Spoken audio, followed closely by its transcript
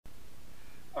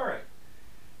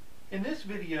In this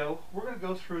video, we're going to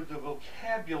go through the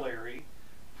vocabulary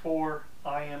for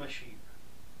I am a sheep.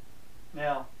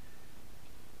 Now,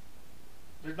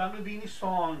 there's not going to be any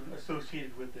song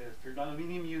associated with this. There's not going to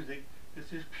be any music.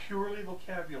 This is purely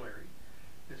vocabulary.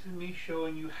 This is me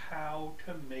showing you how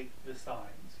to make the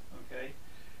signs, okay?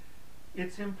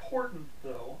 It's important,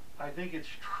 though, I think it's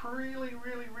really,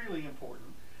 really, really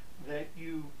important that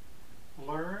you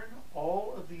learn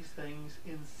all of these things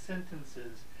in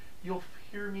sentences. You'll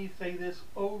hear me say this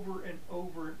over and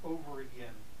over and over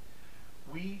again.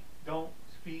 We don't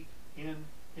speak in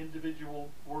individual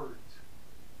words,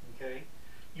 okay?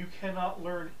 You cannot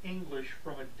learn English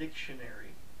from a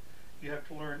dictionary. You have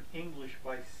to learn English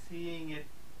by seeing it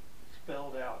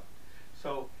spelled out.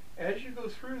 So as you go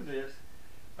through this,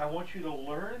 I want you to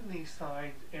learn these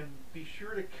signs and be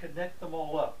sure to connect them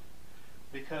all up,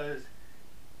 because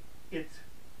it's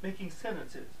making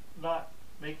sentences, not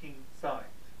making signs.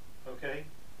 Okay?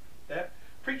 That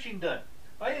preaching done.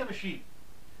 I am a sheep.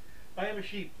 I am a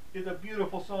sheep is a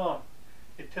beautiful song.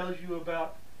 It tells you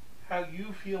about how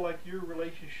you feel like your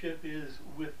relationship is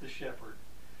with the shepherd.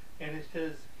 And it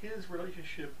says his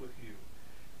relationship with you.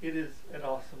 It is an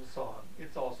awesome song.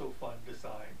 It's also fun to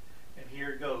sign. And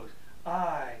here it goes.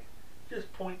 I.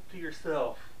 Just point to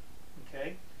yourself.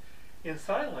 Okay? In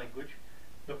sign language,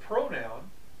 the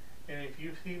pronoun, and if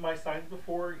you've seen my signs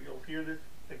before, you'll hear this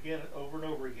again over and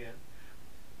over again.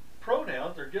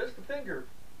 Pronouns are just a finger.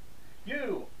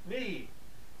 You, me,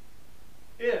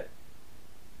 it.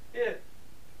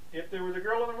 If there was a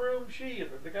girl in the room, she. If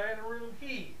there was a guy in the room,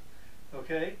 he.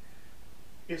 Okay?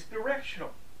 It's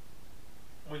directional.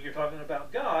 When you're talking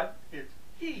about God, it's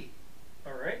he.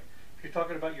 Alright? If you're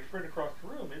talking about your friend across the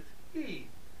room, it's he.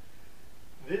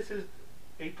 This is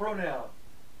a pronoun.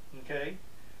 Okay?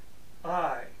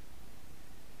 I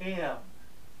am.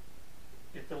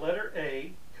 It's the letter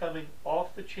A coming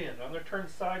off the chin. I'm going to turn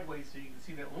sideways so you can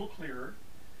see that a little clearer.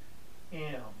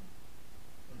 Am.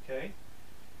 Okay?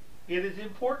 It is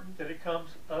important that it comes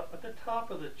up at the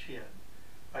top of the chin.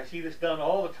 I see this done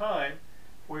all the time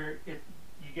where you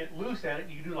get loose at it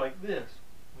and you do like this.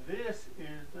 This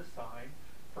is the sign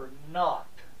for not.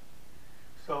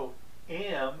 So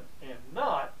am and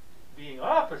not being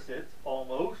opposites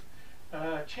almost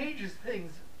changes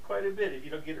things quite a bit if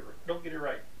you don't get it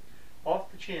right.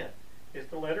 Off the chin is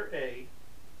the letter A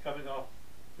coming off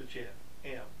the chin.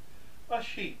 Am. A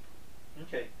sheep.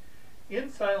 Okay.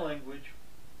 In sign language,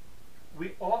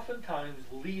 we oftentimes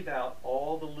leave out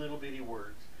all the little bitty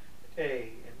words.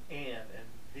 A and and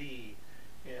the,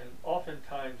 and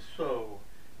oftentimes so,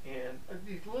 and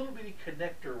these little bitty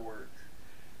connector words.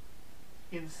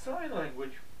 In sign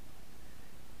language,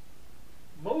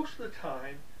 most of the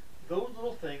time, those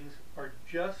little things are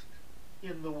just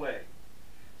in the way.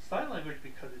 Sign language,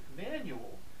 because it's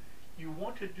manual, you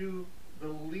want to do the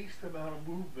least amount of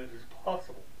movement as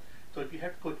possible. So if you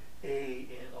have to put A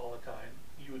in all the time,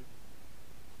 it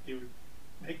would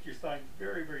make your signs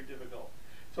very, very difficult.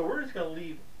 So we're just going to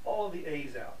leave all the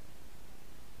A's out.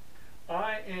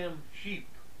 I am sheep.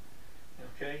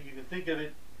 Okay, you can think of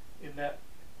it in that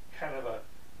kind of a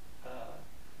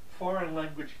foreign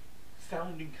language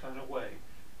sounding kind of way.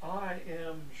 I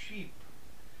am sheep.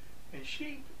 And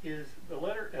sheep is the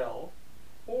letter L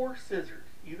or scissors,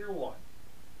 either one.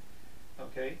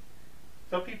 Okay?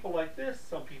 Some people like this,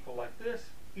 some people like this.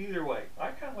 Either way.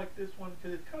 I kind of like this one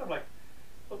because it's kind of like,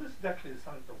 well, this is actually the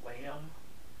sign for lamb.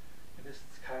 And this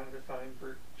is kind of the sign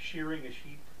for shearing a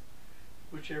sheep.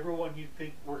 Whichever one you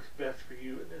think works best for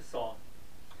you in this song.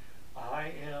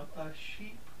 I am a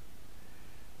sheep.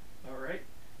 Alright?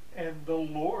 And the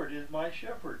Lord is my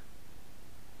shepherd.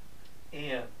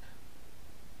 And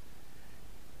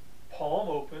palm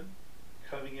open,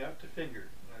 coming out to finger.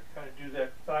 And I kind of do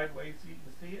that sideways so you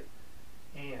can see it.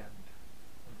 And.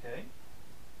 Okay?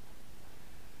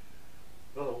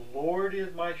 The Lord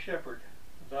is my shepherd.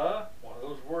 The, one of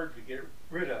those words we get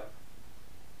rid of.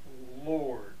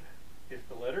 Lord is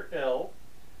the letter L,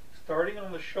 starting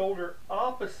on the shoulder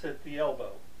opposite the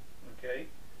elbow. Okay?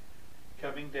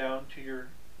 Coming down to your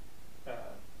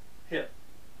hip.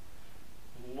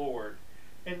 Lord.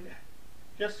 And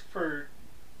just for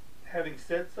having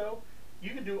said so,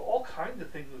 you can do all kinds of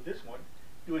things with this one.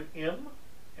 Do an M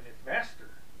and it's master.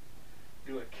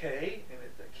 Do a K and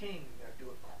it's a king. Do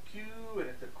a Q and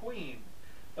it's a queen.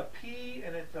 A P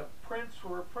and it's a prince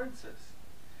or a princess.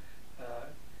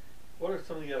 What are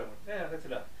some of the other ones? Yeah, that's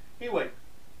enough. Anyway,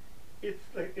 it's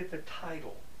a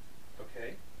title.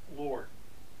 Okay? Lord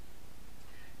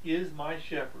is my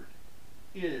shepherd.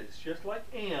 Is just like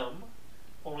am,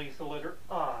 only it's the letter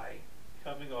I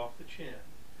coming off the chin.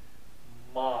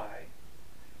 My.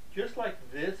 Just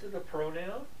like this is a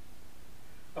pronoun,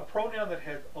 A pronoun that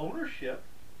has ownership,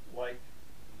 like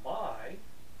my,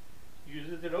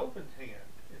 uses an open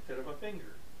hand instead of a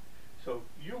finger. So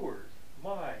yours,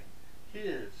 mine,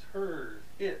 his, hers,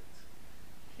 its,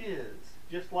 his.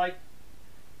 Just like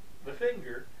the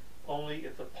finger, only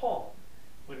it's a palm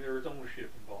when there is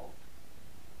ownership involved.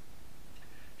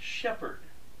 Shepherd.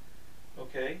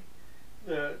 Okay?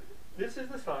 This is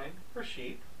the sign for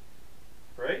sheep,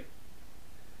 right?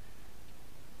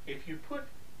 If you put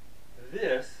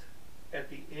this at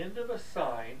the end of a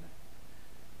sign,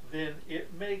 then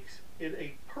it makes it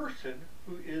a person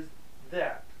who is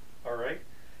that. All right?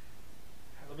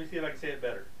 Let me see if I can say it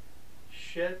better.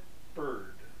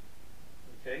 Shepherd.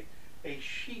 Okay? A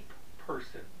sheep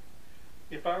person.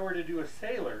 If I were to do a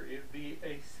sailor, it would be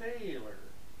a sailor.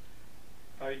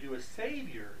 If I do a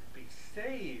savior, it would be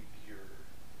savior.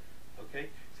 Okay?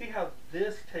 See how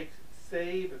this takes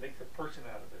save and makes a person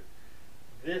out of it.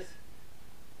 This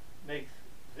makes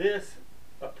this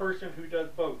a person who does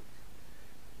both.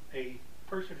 A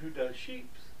person who does sheep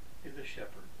is a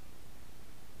shepherd.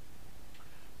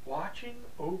 Watching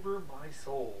over my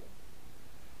soul.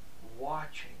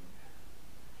 Watching.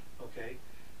 Okay?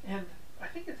 And I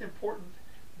think it's important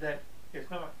that it's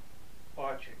not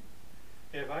watching.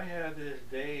 If I have this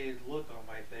dazed look on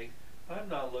my face, I'm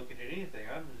not looking at anything.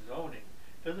 I'm zoning.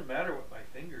 Doesn't matter what my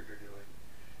fingers are doing.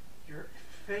 Your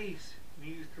face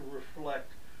needs to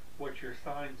reflect what your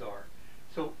signs are.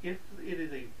 So if it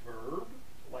is a verb,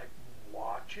 like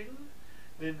watching,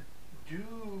 then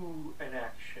do an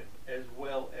action as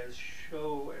well as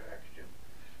show an action.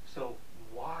 So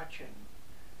watching,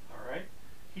 all right?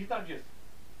 He's not just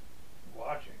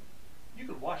watching. You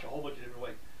can watch a whole bunch of different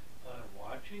ways. I'm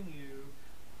watching you.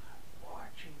 I'm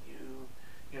watching you.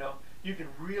 You know, you can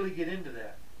really get into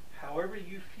that. However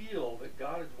you feel that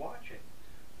God is watching,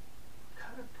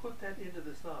 kind of put that into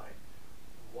the sign.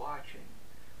 Watching.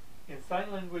 In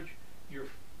sign language, your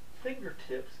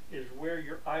fingertips is where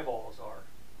your eyeballs are.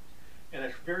 And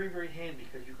it's very, very handy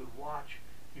because you can watch,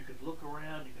 you can look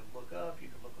around, you can look up, you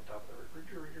can look on top of the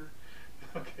refrigerator.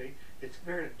 Okay? It's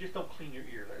very, just don't clean your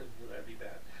ear. That'd be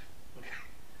bad. Okay?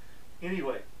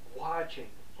 Anyway, watching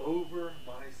over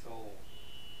my soul.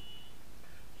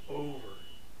 Over.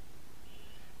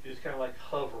 It's kind of like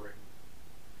hovering.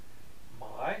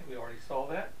 My, we already saw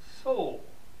that. Soul.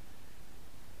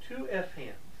 2 F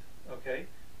hands. Okay?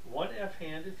 One F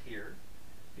hand is here.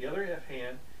 The other F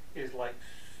hand is like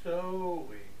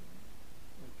sewing.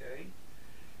 Okay?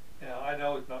 Now, I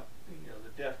know it's not,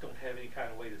 the deaf don't have any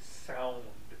kind of way to sound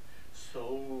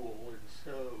soul and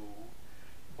so,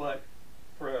 but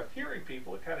for us hearing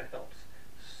people, it kind of helps.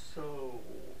 Soul.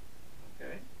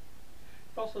 Okay?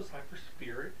 It's also a sign for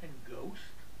spirit and ghost.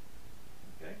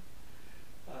 Okay?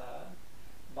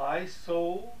 My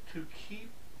soul to keep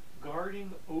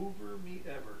guarding over me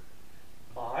ever.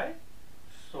 My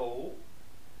soul.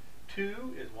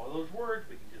 2 is one of those words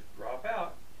we can just drop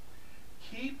out.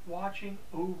 Keep watching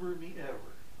over me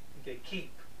ever. Okay,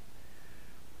 keep.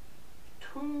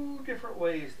 2 different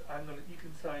ways you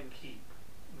can sign keep.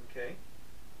 Okay?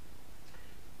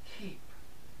 Keep.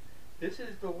 This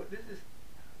is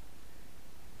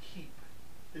keep.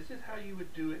 This is how you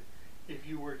would do it if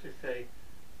you were to say,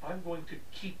 I'm going to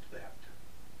keep that.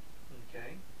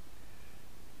 Okay?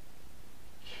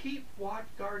 Keep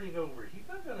guarding over. He's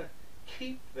not going to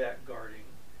keep that guarding.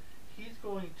 He's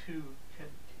going to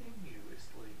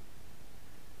continuously.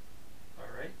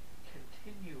 All right?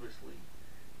 Continuously.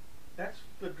 That's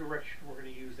the direction we're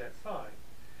going to use that sign.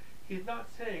 He's not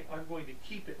saying, I'm going to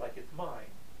keep it like it's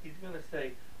mine. He's going to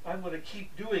say, I'm going to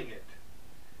keep doing it.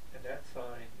 And that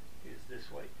sign is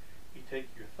this way. You take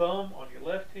your thumb on your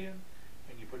left hand,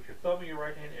 and you put your thumb in your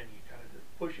right hand, and you kind of just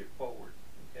push it forward.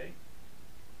 Okay?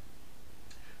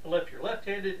 Unless you're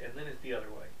left-handed, and then it's the other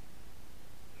way.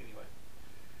 Anyway.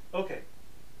 Okay.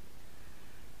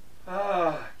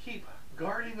 Keep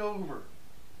guarding over.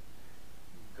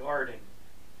 Guarding.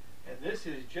 And this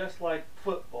is just like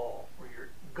football, where you're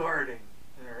guarding.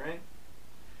 All right?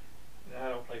 And I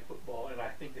don't play football, and I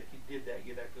think that if you did that,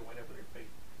 you'd actually wind up with your face.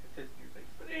 It fits in your face.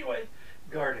 But anyway,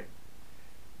 guarding.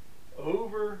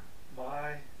 Over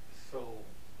my soul.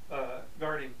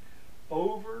 Guarding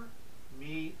over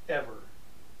me ever.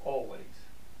 Always.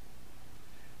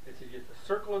 This is just a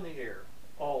circle in the air.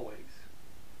 Always.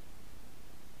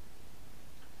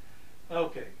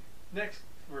 Okay. Next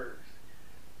verse.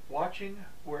 Watching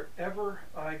wherever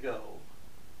I go.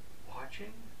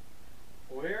 Watching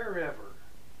wherever.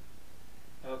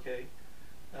 Okay.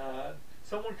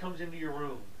 Someone comes into your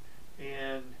room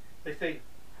and they say,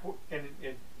 and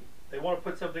they want to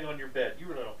put something on your bed. You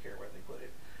really don't care where they put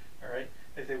it. All right.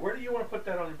 They say, where do you want to put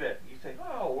that on your bed? You say,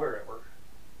 oh, wherever.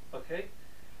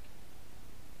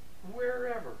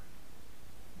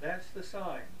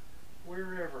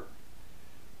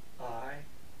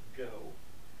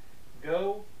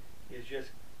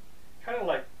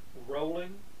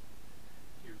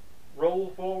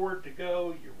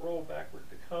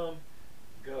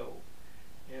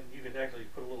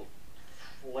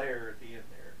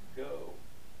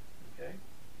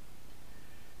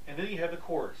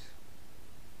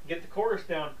 Get the chorus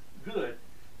down good,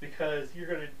 because you're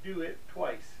going to do it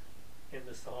twice in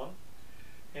the song.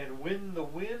 And when the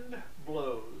wind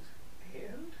blows,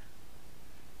 and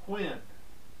when,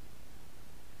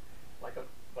 like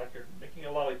you're making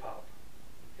a lollipop,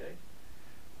 okay?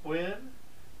 When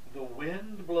the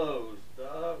wind blows,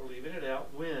 leaving it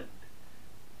out, wind.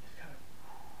 Just kind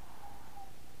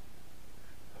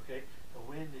of, okay? The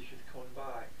wind is just going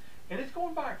by. And it's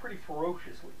going by pretty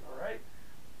ferociously, all right?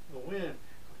 The wind,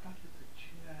 it's not just a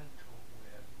gentle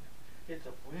wind. It's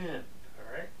a wind,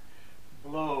 all right?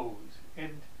 Blows.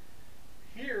 And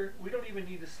here, we don't even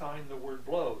need to sign the word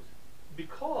blows,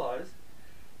 because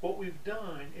what we've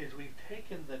done is we've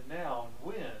taken the noun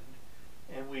wind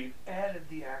and we've added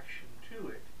the action to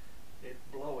it. It's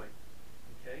blowing,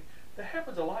 okay? That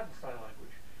happens a lot in sign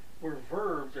language, where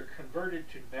verbs are converted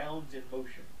to nouns in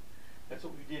motion. That's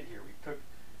what we did here. We took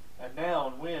a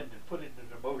noun, wind, and put it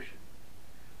into motion.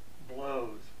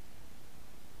 Blows.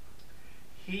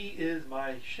 He is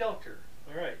my shelter.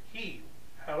 All right, he.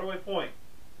 How do I point?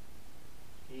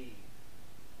 He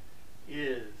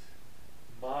is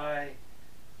my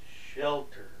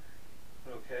shelter.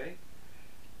 Okay?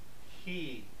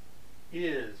 He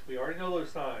is. We already know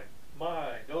those signs.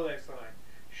 My. Know that sign.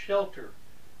 Shelter.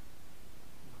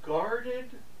 Guarded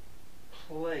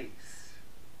place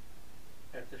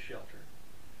at the shelter.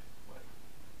 What?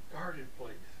 Guarded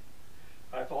place.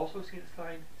 I've also seen it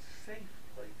signed safe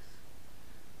place.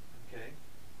 Okay?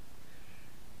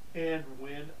 And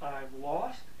when I'm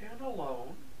lost and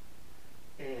alone,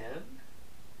 and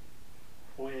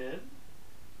when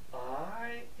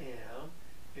I am,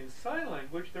 in sign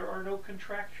language, there are no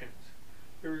contractions.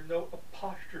 There is no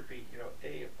apostrophe,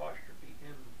 A apostrophe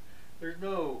M. There's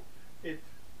no,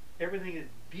 everything is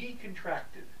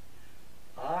decontracted.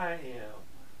 I am,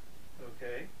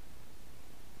 okay?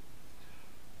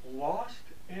 Lost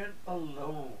and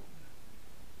alone.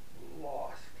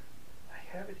 Lost.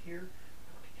 I have it here.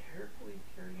 I'm carefully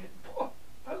carrying it. Oh,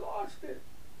 I lost it.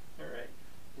 All right.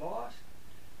 Lost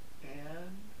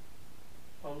and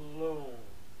alone.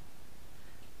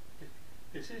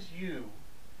 This is you.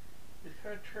 Just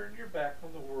kind of turn your back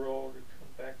on the world and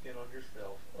come back in on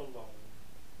yourself alone.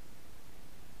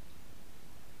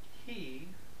 He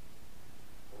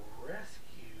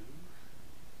rescues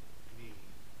me.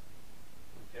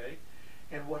 Okay?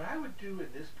 And what I would do in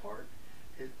this part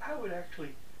is I would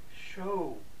actually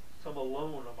show some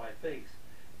alone on my face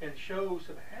and show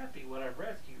some happy when I'm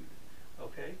rescued.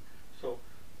 Okay? So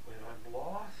when I'm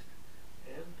lost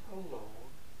and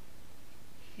alone,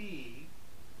 he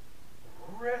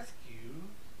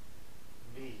rescues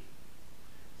me.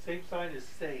 Same sign as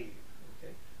save.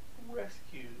 Okay?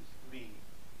 Rescues me.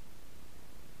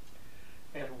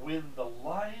 And when the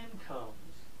lion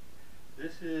comes,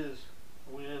 this is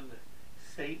when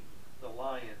Satan, the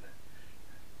lion,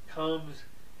 comes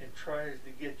and tries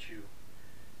to get you.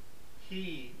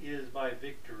 He is my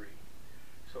victory.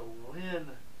 So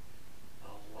when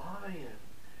a lion,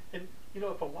 and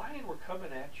if a lion were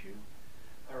coming at you,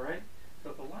 all right, so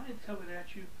if a lion's coming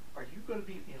at you, are you going to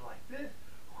be in like this,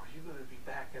 or are you going to be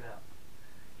backing up?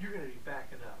 You're going to be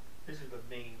backing up. This is the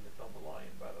mane that's on the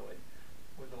lion, by the way.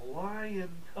 When the lion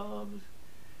comes,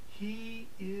 he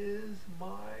is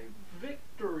my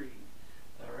victory.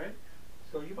 All right?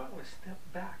 So you might want to step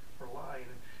back for lion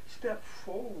and step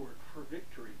forward for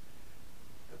victory.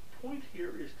 The point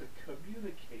here is to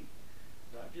communicate,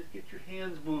 not just get your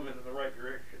hands moving in the right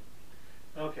direction.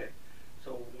 Okay,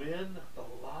 so when the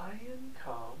lion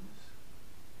comes,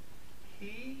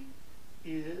 he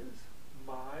is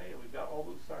my, and we've got all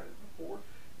those signs before,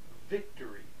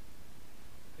 victory.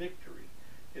 Victory.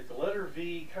 It's the letter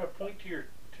V. Kind of point to your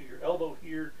elbow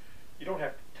here. You don't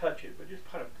have to touch it, but just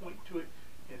kind of point to it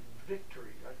in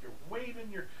victory, like you're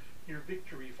waving your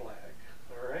victory flag.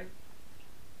 All right.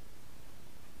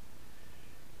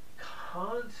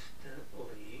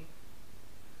 Constantly,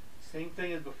 same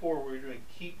thing as before, where we're doing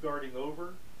keep guarding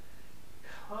over.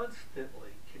 Constantly,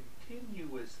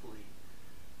 continuously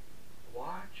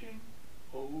watching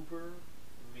over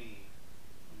me.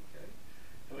 Okay,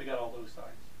 and we got all those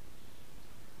signs.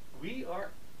 We are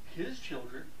his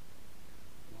children.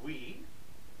 We.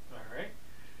 All right.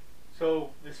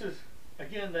 So this is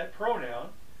again that pronoun.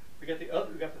 We got the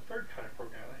third kind of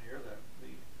pronoun here,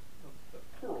 the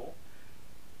plural.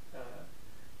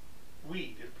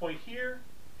 We. Just point here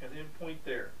and then point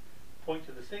there. Point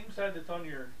to the same side that's on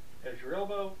as your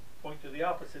elbow. Point to the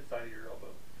opposite side of your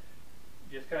elbow.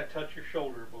 Just kind of touch your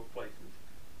shoulder both places.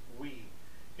 We.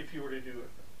 If you were to do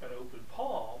an open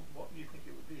palm, what do you think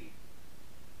it would be?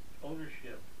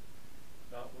 Ownership.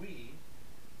 Not we,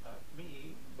 not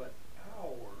me, but our.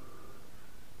 All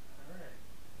right.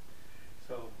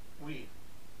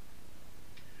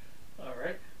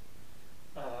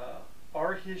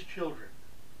 his children.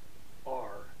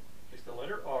 R. It's the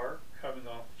letter R coming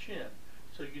off the chin.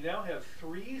 So you now have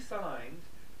three signs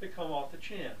that come off the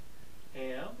chin.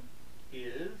 Am,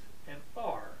 is, and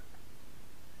are.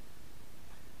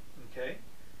 Okay?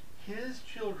 His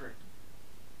children.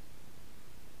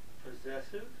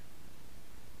 Possessive,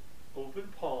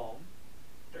 open palm,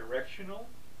 directional,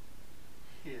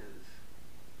 his.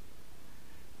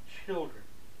 Children.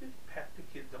 Just pat the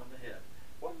kids on the head.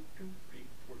 1, 2, 3,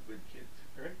 4 good kids.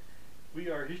 All right? We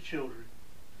are his children.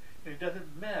 And it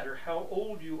doesn't matter how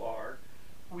old you are.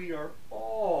 We are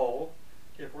all,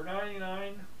 if we're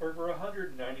 99 or if we're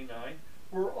 199,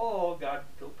 we're all, God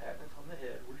still patting us on the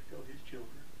head. We're still his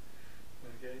children.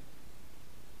 Okay?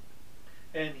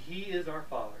 And he is our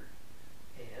Father.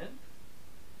 And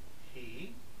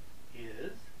he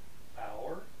is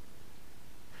our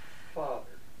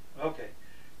Father. Okay,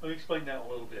 let me explain that a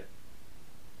little bit.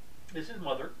 This is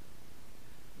mother.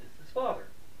 This is father.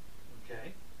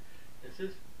 Okay? This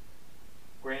is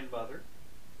grandmother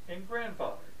and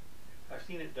grandfather. I've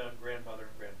seen it done grandmother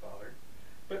and grandfather,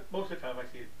 but most of the time I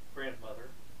see it grandmother,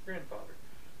 grandfather,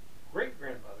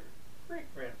 great-grandmother,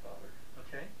 great-grandfather.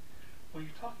 Okay? When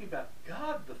you're talking about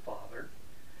God the Father,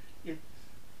 it's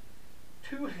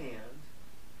two hands,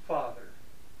 Father,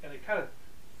 and they kind of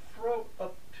throw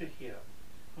up to him.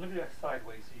 Look at that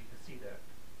sideways so you can see that.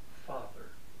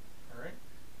 Father. All right?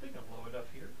 I think I'm low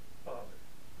enough here. Father.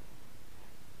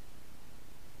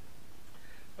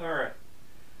 All right.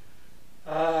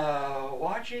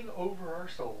 Watching over our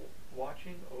soul.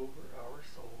 Watching over our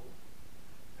soul.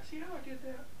 Now see how I did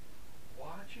that?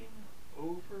 Watching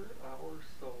over our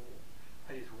soul.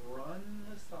 I just run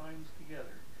the signs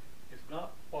together. It's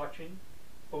not watching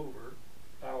over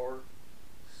our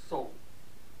soul.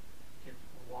 It's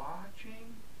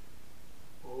watching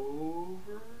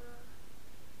over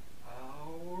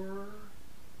our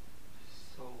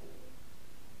soul.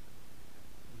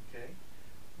 Okay?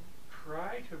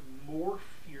 Try to morph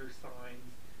your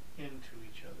signs into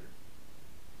each other.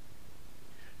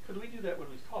 Because we do that when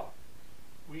we talk.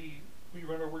 We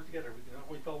run our words together. We can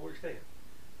always tell what we're saying.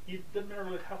 It doesn't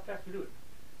matter how fast we do it.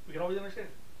 We can always understand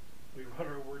it. We run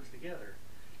our words together,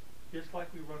 just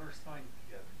like we run our signs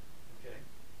together. Okay?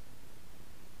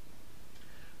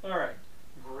 All right.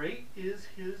 Great is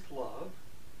his love.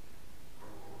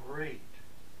 Great.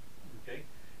 Okay?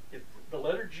 It's the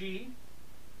letter G,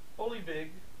 only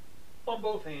big, on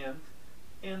both hands,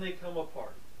 and they come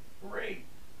apart. Great.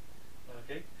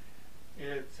 Okay?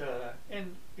 It's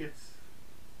and it's,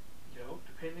 you know,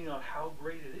 depending on how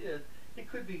great it is, it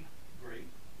could be great,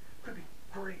 could be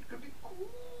great, could be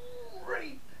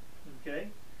great. Okay?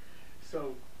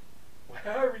 So,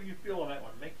 however you feel on that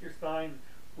one, make your sign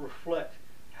reflect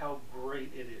how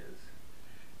great it is.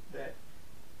 That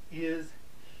is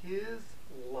his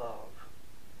love.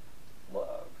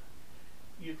 Love.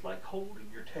 It's like holding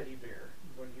your teddy bear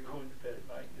when you're going to bed at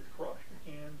night. Just cross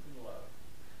your hands in love.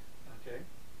 Okay?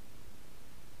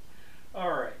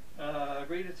 All right.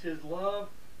 Great is his love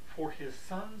for his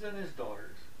sons and his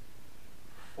daughters.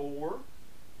 4,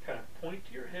 kind of point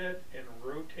to your head and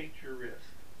rotate your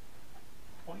wrist.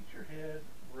 Point your head,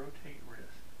 rotate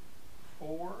wrist.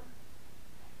 4,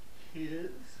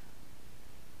 his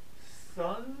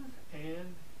sons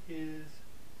and his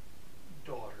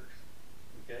daughters.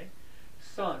 Okay?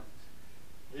 Sons.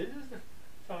 This is the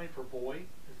sign for boy.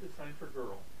 This is the sign for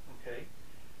girl. Okay?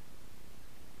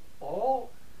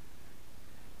 All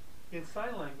in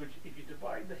sign language, if you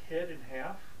divide the head in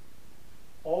half,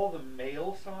 all the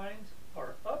male signs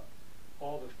are up,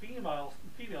 all the female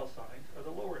signs are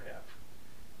the lower half.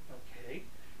 Okay?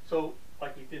 So,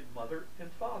 like we did mother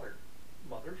and father.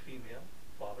 Mother, female,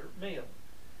 father, male.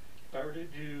 If I were to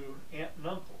do aunt and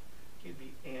uncle, it'd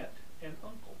be aunt and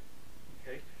uncle.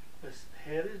 Okay? The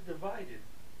head is divided.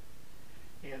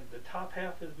 And the top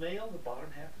half is male, the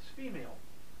bottom half is female.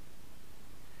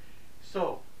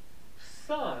 So,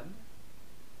 son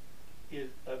is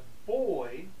a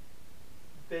boy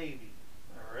baby.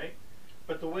 Alright?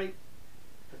 But the way,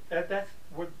 that's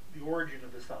what the origin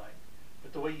of the sign.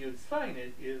 But the way you'd sign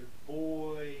it is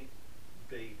boy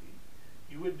baby.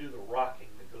 You wouldn't do the rocking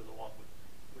that goes along with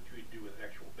what you would do with an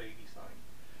actual baby sign.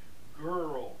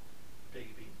 Girl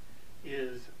baby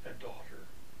is a daughter.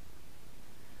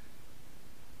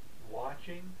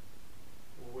 Watching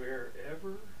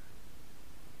wherever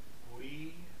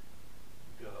we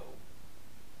go.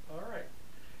 All right.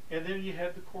 And then you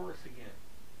have the chorus again.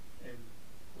 And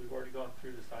we've already gone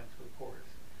through the signs for the chorus.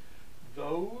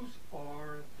 Those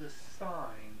are the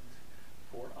signs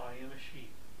for I am a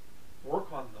sheep.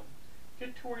 Work on them.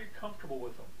 Get to where you're comfortable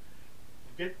with them.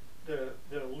 Get the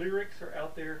lyrics are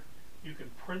out there. You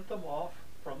can print them off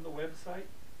from the website.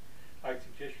 I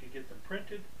suggest you get them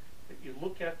printed, that you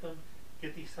look at them,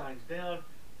 get these signs down,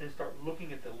 then start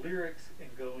looking at the lyrics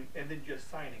and going, and then just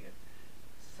signing it.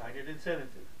 Sign it in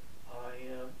sentences. I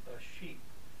am a sheep,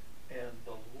 and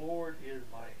the Lord is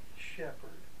my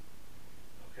shepherd.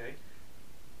 Okay?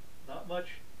 Not much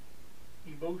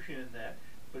emotion in that,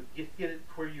 but get it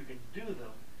where you can do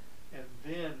them, and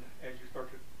then as you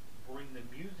start to bring the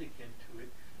music into it,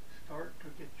 start to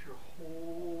get your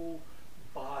whole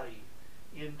body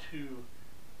into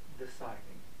the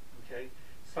signing. Okay?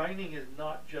 Signing is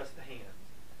not just the hands.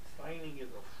 Signing is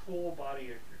a full body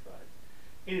exercise.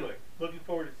 Anyway, looking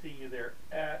forward to seeing you there.